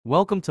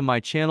Welcome to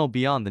my channel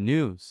Beyond the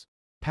News.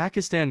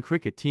 Pakistan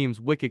cricket team's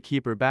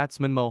wicketkeeper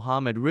batsman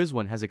Mohammad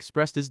Rizwan has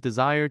expressed his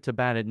desire to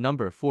bat at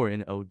number 4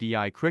 in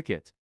ODI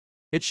cricket.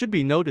 It should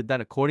be noted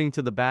that according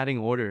to the batting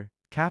order,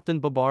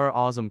 captain Babar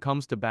Azam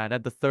comes to bat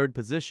at the 3rd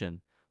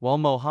position, while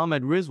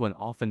Mohammad Rizwan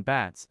often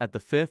bats at the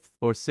 5th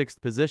or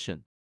 6th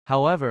position.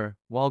 However,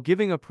 while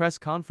giving a press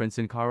conference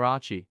in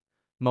Karachi,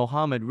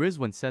 Mohammad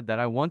Rizwan said that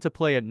I want to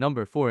play at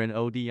number 4 in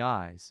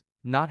ODIs,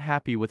 not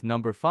happy with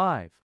number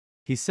 5.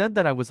 He said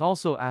that I was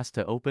also asked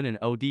to open in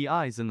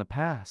ODIs in the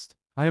past.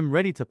 I am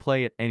ready to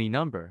play at any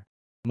number.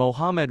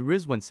 Mohammad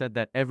Rizwan said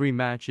that every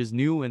match is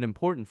new and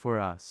important for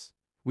us.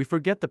 We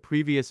forget the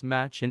previous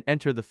match and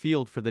enter the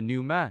field for the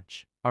new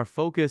match. Our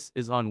focus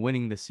is on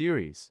winning the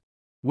series.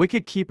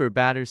 Wicketkeeper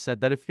batter said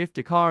that if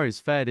Iftikhar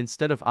is fed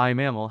instead of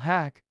Imam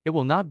al-Haq, it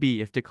will not be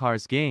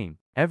Iftikhar's game.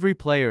 Every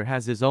player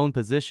has his own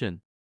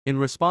position. In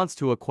response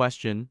to a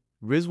question,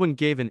 Rizwan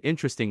gave an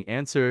interesting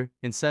answer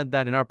and said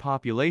that in our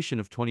population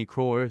of 20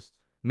 crores,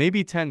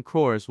 maybe 10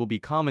 crores will be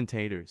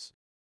commentators.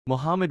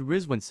 Mohammad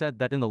Rizwan said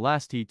that in the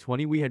last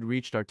T20 we had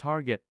reached our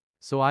target,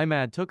 so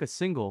Imad took a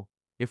single.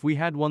 If we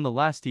had won the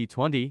last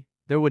T20,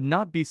 there would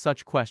not be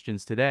such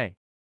questions today.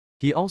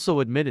 He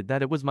also admitted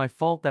that it was my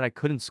fault that I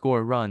couldn't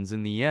score runs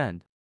in the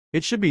end.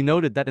 It should be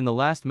noted that in the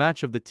last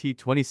match of the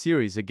T20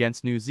 series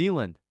against New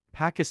Zealand,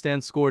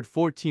 Pakistan scored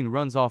 14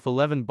 runs off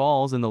 11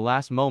 balls in the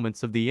last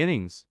moments of the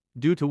innings,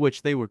 due to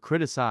which they were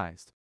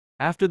criticized.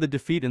 After the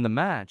defeat in the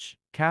match,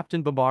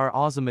 captain Babar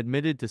Azam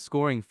admitted to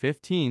scoring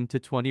 15 to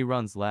 20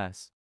 runs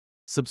less.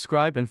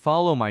 Subscribe and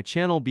follow my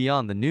channel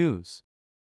Beyond the News.